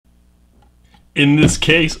In this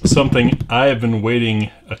case, something I have been waiting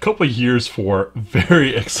a couple of years for,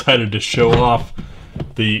 very excited to show off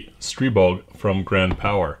the Stribog from Grand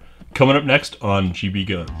Power. Coming up next on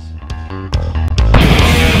GBGuns.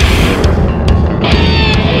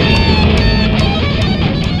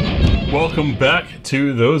 Welcome back.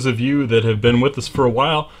 To those of you that have been with us for a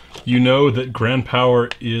while, you know that Grand Power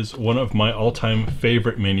is one of my all-time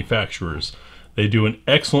favorite manufacturers. They do an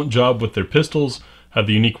excellent job with their pistols, have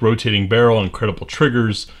the unique rotating barrel, incredible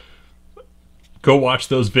triggers. Go watch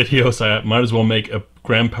those videos. I might as well make a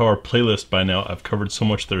Grand Power playlist by now. I've covered so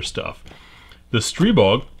much of their stuff. The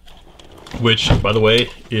Stribog, which, by the way,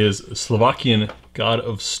 is Slovakian god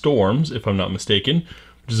of storms, if I'm not mistaken,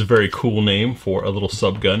 which is a very cool name for a little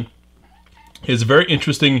subgun, is a very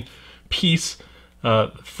interesting piece.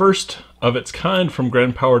 First of its kind from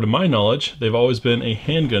Grand Power to my knowledge. They've always been a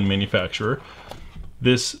handgun manufacturer.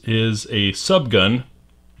 This is a subgun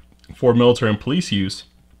for military and police use.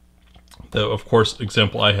 The, of course,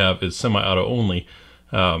 example I have is semi-auto only.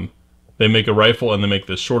 They make a rifle and they make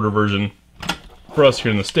this shorter version for us here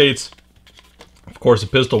in the States. Of course, a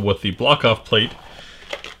pistol with the block-off plate.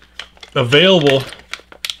 Available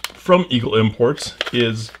from Eagle Imports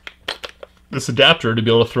is this adapter to be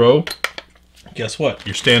able to throw, guess what,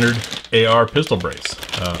 your standard AR pistol brace.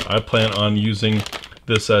 I plan on using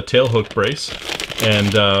this tail hook brace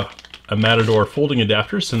and a Matador folding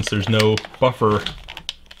adapter, since there's no buffer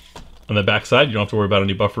on the back side. You don't have to worry about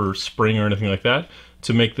any buffer spring or anything like that,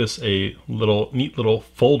 to make this a neat little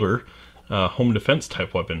folder home defense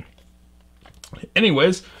type weapon.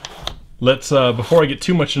 Anyways, let's before I get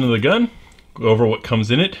too much into the gun, go over what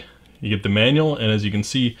comes in it. You get the manual, and as you can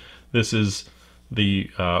see, this is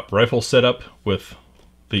the rifle setup with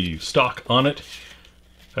the stock on it.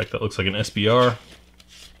 In fact, that looks like an SBR.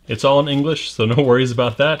 It's all in English, so no worries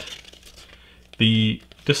about that. The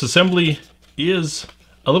disassembly is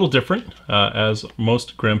a little different, as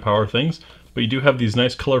most Grand Power things, but you do have these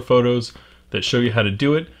nice color photos that show you how to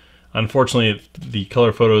do it. Unfortunately, the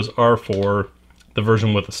color photos are for the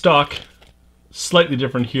version with the stock. Slightly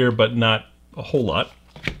different here, but not a whole lot.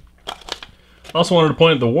 Also wanted to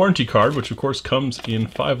point out the warranty card, which of course comes in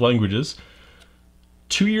 5 languages.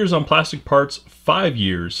 2 years on plastic parts, 5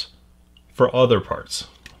 years for other parts,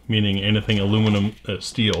 meaning anything aluminum,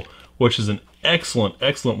 steel, which is an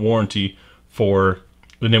excellent warranty for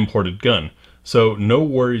an imported gun. So no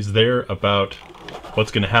worries there about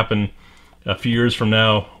what's going to happen a few years from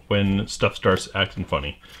now when stuff starts acting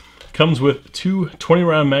funny. Comes with 2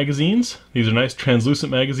 20-round magazines. These are nice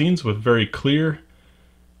translucent magazines with very clear,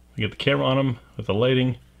 you get the camera on them with the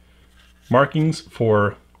lighting, markings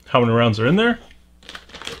for how many rounds are in there.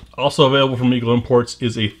 Also available from Eagle Imports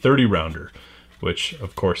is a 30-rounder, which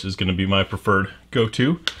of course is going to be my preferred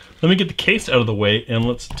go-to. Let me get the case out of the way and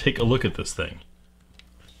let's take a look at this thing.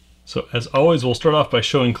 So as always, we'll start off by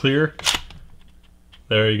showing clear.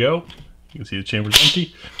 There you go. You can see the chamber's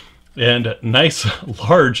empty. And nice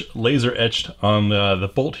large laser etched on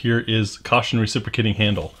the bolt here is caution reciprocating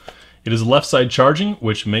handle. It is left side charging,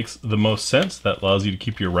 which makes the most sense. That allows you to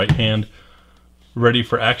keep your right hand ready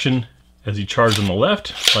for action as you charge on the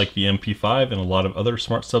left, like the MP5 and a lot of other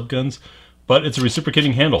smart subguns. But it's a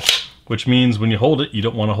reciprocating handle, which means when you hold it, you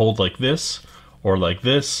don't want to hold like this, or like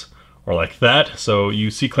this, or like that. So you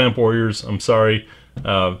C-clamp warriors, I'm sorry,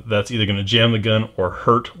 that's either going to jam the gun or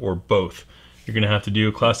hurt, or both. You're going to have to do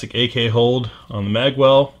a classic AK hold on the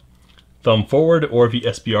magwell, thumb forward, or if you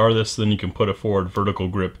SBR this, then you can put a forward vertical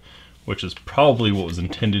grip, which is probably what was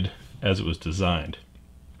intended as it was designed.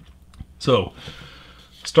 So,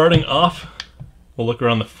 starting off, we'll look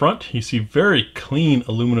around the front. You see very clean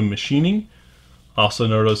aluminum machining. Also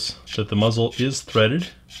notice that the muzzle is threaded.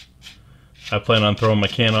 I plan on throwing my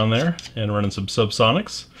can on there and running some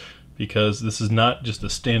subsonics, because this is not just a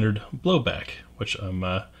standard blowback, which I'm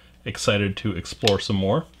excited to explore some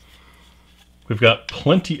more. We've got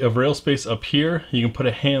plenty of rail space up here. You can put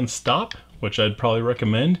a hand stop, which I'd probably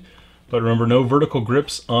recommend. But remember, no vertical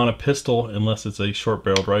grips on a pistol unless it's a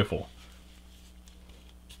short-barreled rifle.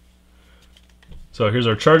 So here's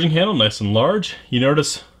our charging handle, nice and large. You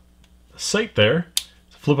notice the sight there,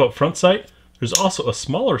 it's a flip-up front sight. There's also a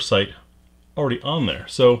smaller sight already on there.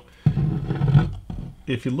 So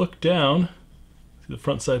if you look down, see the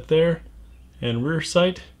front sight there and rear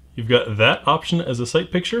sight, you've got that option as a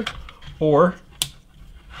sight picture, or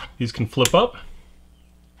these can flip up.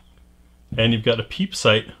 And you've got a peep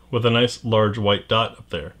sight with a nice large white dot up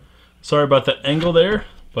there. Sorry about that angle there,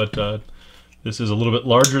 but this is a little bit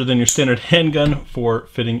larger than your standard handgun for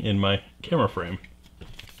fitting in my camera frame.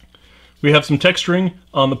 We have some texturing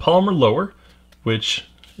on the polymer lower, which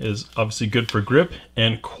is obviously good for grip,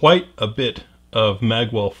 and quite a bit of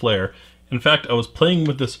magwell flare. In fact, I was playing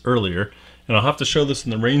with this earlier, and I'll have to show this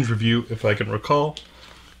in the range review if I can recall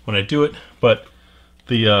when I do it, but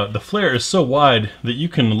the flare is so wide that you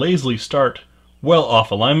can lazily start well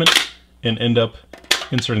off alignment and end up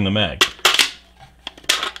inserting the mag.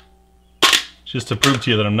 Just to prove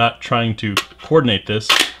to you that I'm not trying to coordinate this,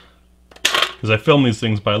 because I film these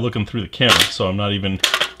things by looking through the camera, so I'm not even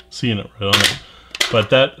seeing it right on it. But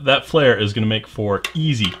that flare is going to make for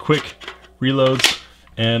easy, quick reloads,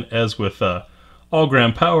 and as with all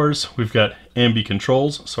Grand Powers, we've got ambi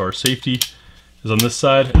controls, so our safety is on this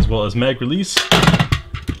side, as well as mag release,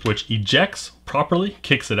 which ejects properly,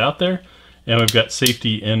 kicks it out there, and we've got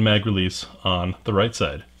safety and mag release on the right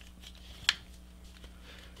side.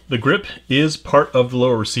 The grip is part of the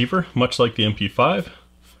lower receiver, much like the MP5. A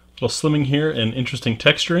little slimming here and interesting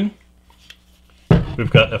texturing. We've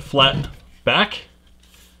got a flat back,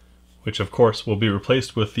 which of course will be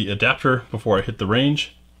replaced with the adapter before I hit the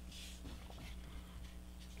range.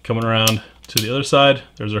 Coming around to the other side,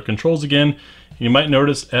 there's our controls again. You might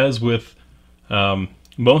notice, as with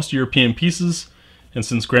most European pieces, and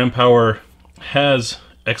since Grand Power has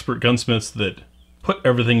expert gunsmiths that put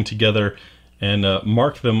everything together and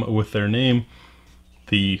mark them with their name,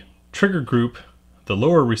 the trigger group, the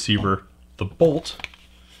lower receiver, the bolt,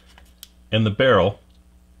 and the barrel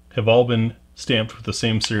have all been stamped with the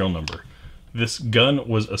same serial number. This gun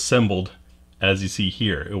was assembled as you see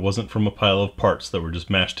here. It wasn't from a pile of parts that were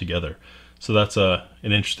just mashed together. So that's an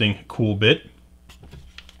interesting, cool bit.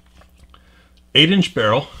 8-inch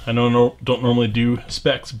barrel. I don't normally do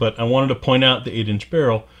specs, but I wanted to point out the 8-inch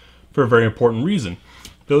barrel for a very important reason.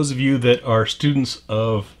 Those of you that are students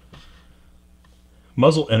of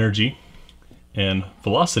muzzle energy and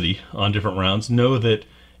velocity on different rounds know that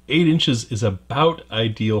 8 inches is about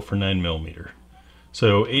ideal for 9mm.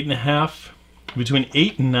 So 8.5, between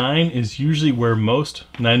 8 and 9 is usually where most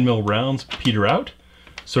 9mm rounds peter out.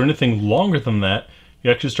 So anything longer than that, you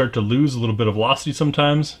actually start to lose a little bit of velocity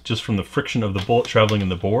sometimes, just from the friction of the bullet traveling in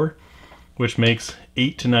the bore, which makes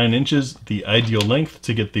 8 to 9 inches the ideal length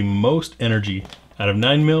to get the most energy out of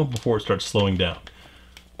 9mm before it starts slowing down.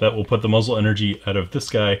 That will put the muzzle energy out of this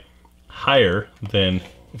guy higher than,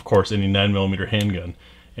 of course, any 9mm handgun,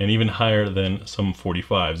 and even higher than some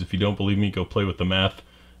 45s. If you don't believe me, go play with the math,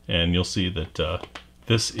 and you'll see that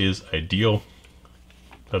this is ideal.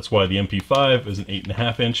 That's why the MP5 is an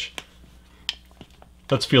 8.5 inch.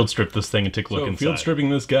 Let's field strip this thing and take a look inside. Field stripping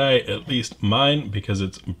this guy, at least mine, because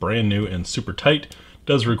it's brand new and super tight,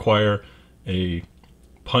 does require a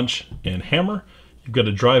punch and hammer. You've got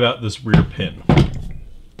to drive out this rear pin.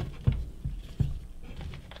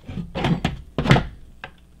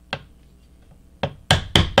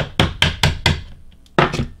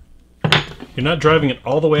 You're not driving it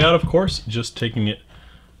all the way out, of course, just taking it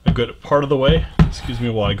a good part of the way. Excuse me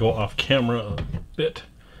while I go off camera a bit.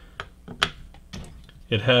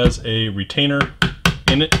 It has a retainer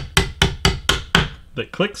in it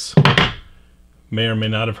that clicks. May or may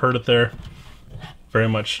not have heard it there. Very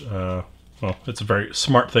much, well, it's a very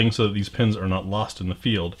smart thing so that these pins are not lost in the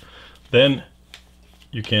field. Then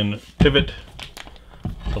you can pivot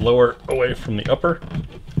the lower away from the upper.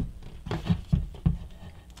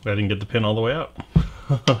 I didn't get the pin all the way out.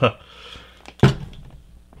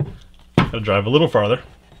 Gotta drive a little farther.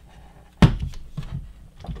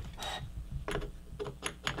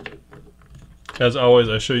 As always,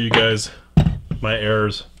 I show you guys my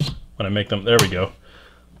errors when I make them. There we go.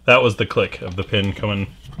 That was the click of the pin coming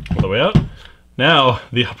all the way out. Now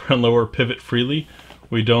the upper and lower pivot freely.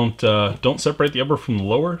 We don't separate the upper from the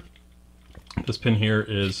lower. This pin here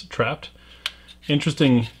is trapped.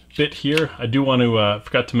 Interesting bit here. I do want to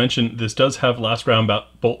forgot to mention this does have last round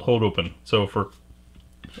bolt hold open. So for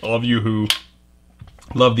all of you who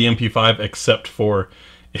love the MP5 except for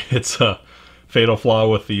its fatal flaw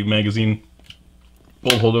with the magazine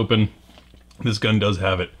bolt hold open, this gun does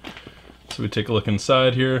have it. So we take a look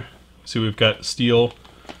inside here. See, we've got steel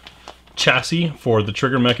chassis for the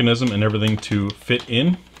trigger mechanism and everything to fit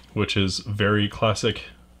in, which is very classic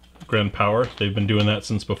Grand Power. They've been doing that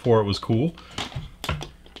since before it was cool.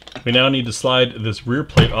 We now need to slide this rear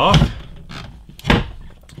plate off,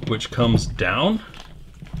 which comes down.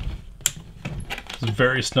 It's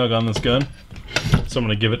very snug on this gun. So I'm going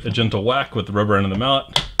to give it a gentle whack with the rubber end of the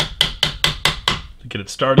mallet to get it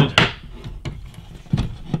started.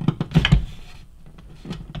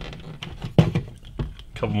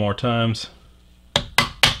 Couple more times.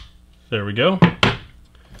 There we go.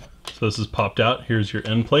 So this is popped out. Here's your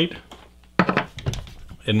end plate.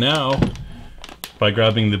 And now, by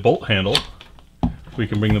grabbing the bolt handle, we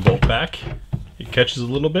can bring the bolt back. It catches a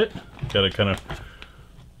little bit. Got to kind of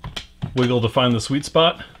wiggle to find the sweet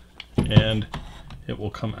spot, and it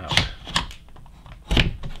will come out.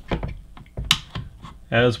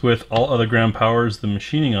 As with all other Grand Powers, the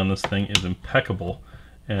machining on this thing is impeccable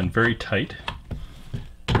and very tight.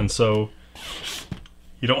 And so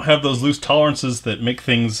you don't have those loose tolerances that make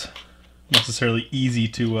things necessarily easy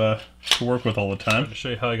to work with all the time. To show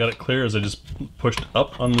you how I got it clear is I just pushed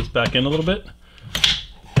up on this back end a little bit,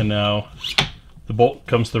 and now the bolt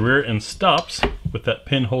comes to the rear and stops with that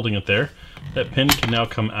pin holding it there. That pin can now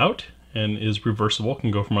come out and is reversible,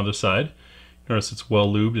 can go from other side. Notice it's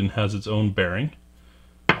well lubed and has its own bearing.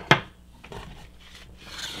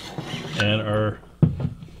 And our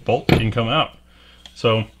bolt can come out.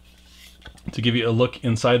 So to give you a look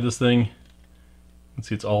inside this thing, you can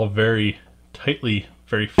see it's all very tightly,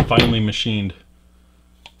 very finely machined.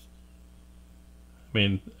 I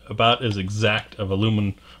mean, about as exact of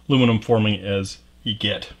aluminum forming as you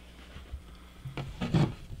get.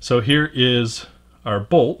 So here is our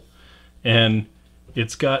bolt, and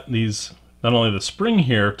it's got these, not only the spring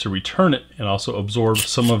here to return it and also absorb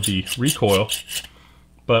some of the recoil,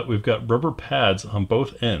 but we've got rubber pads on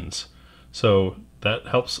both ends. So that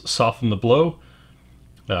helps soften the blow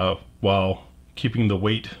while keeping the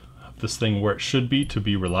weight of this thing where it should be to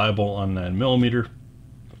be reliable on 9mm.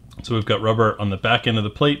 So we've got rubber on the back end of the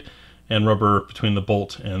plate and rubber between the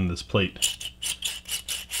bolt and this plate.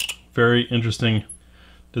 Very interesting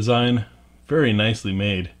design, very nicely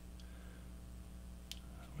made.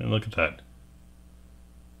 I mean, look at that.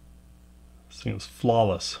 This thing is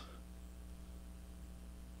flawless.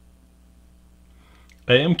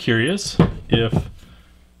 I am curious if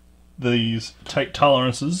these tight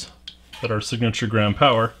tolerances that are signature Grand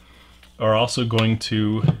Power are also going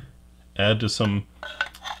to add to some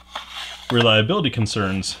reliability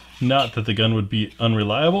concerns. Not that the gun would be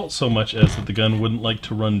unreliable so much as that the gun wouldn't like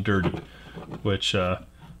to run dirty, which I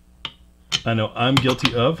know I'm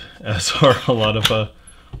guilty of, as are a lot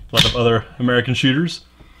of other American shooters.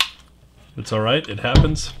 It's all right, it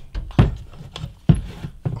happens.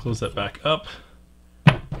 Close that back up.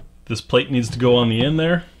 This plate needs to go on the end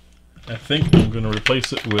there. I think I'm going to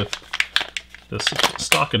replace it with this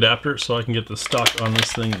stock adapter so I can get the stock on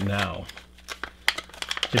this thing now.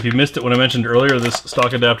 If you missed it when I mentioned earlier, this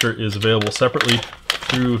stock adapter is available separately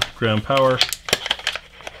through Grand Power,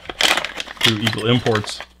 through Eagle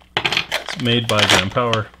Imports. It's made by Grand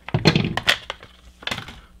Power.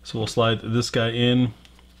 So we'll slide this guy in,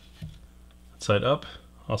 side up,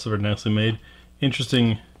 also very nicely made.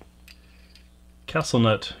 Interesting castle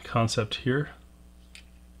nut concept here.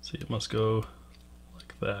 See, it must go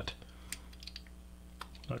like that.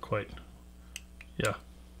 Not quite. Yeah.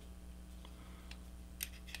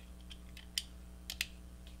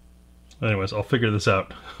 Anyways, I'll figure this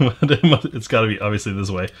out. It's got to be obviously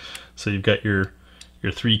this way. So you've got your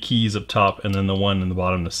 3 keys up top and then the one in the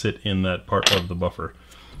bottom to sit in that part of the buffer.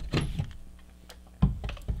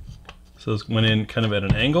 So this went in kind of at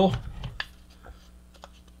an angle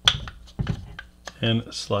and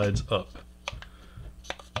slides up.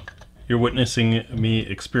 You're witnessing me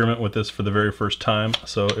experiment with this for the very first time,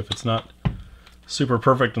 so if it's not super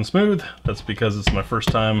perfect and smooth, that's because it's my first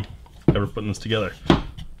time ever putting this together.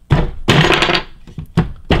 There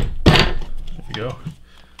you go.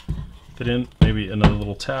 Put it in, maybe another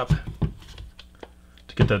little tap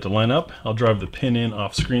to get that to line up. I'll drive the pin in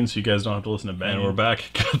off screen so you guys don't have to listen to bang. And we're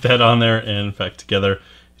back. Got that on there, and in fact together.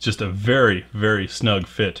 It's just a very, very snug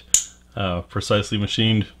fit. Precisely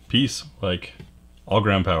machined piece, like all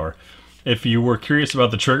Grand Power. If you were curious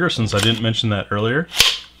about the trigger, since I didn't mention that earlier,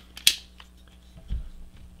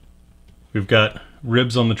 we've got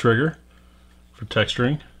ribs on the trigger for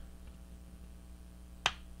texturing.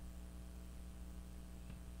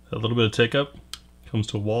 A little bit of take up, comes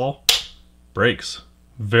to a wall, brakes,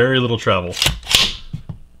 very little travel.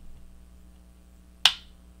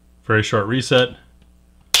 Very short reset,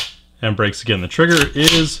 and brakes again. The trigger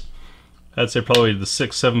is, I'd say, probably the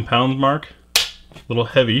 6-7 pound mark. A little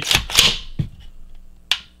heavy.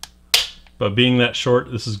 But being that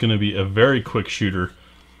short, this is going to be a very quick shooter.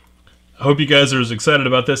 I hope you guys are as excited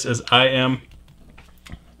about this as I am.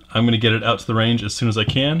 I'm going to get it out to the range as soon as I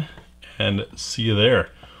can, and see you there.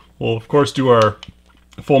 We'll of course do our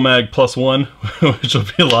full mag +1, which will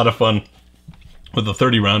be a lot of fun with the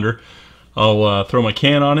 30 rounder. I'll throw my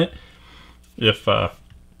can on it. If my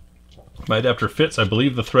adapter fits, I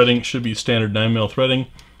believe the threading should be standard 9mm threading.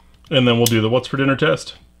 And then we'll do the what's for dinner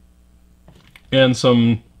test. And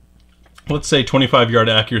some, let's say, 25-yard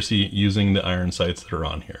accuracy using the iron sights that are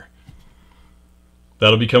on here.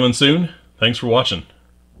 That'll be coming soon. Thanks for watching.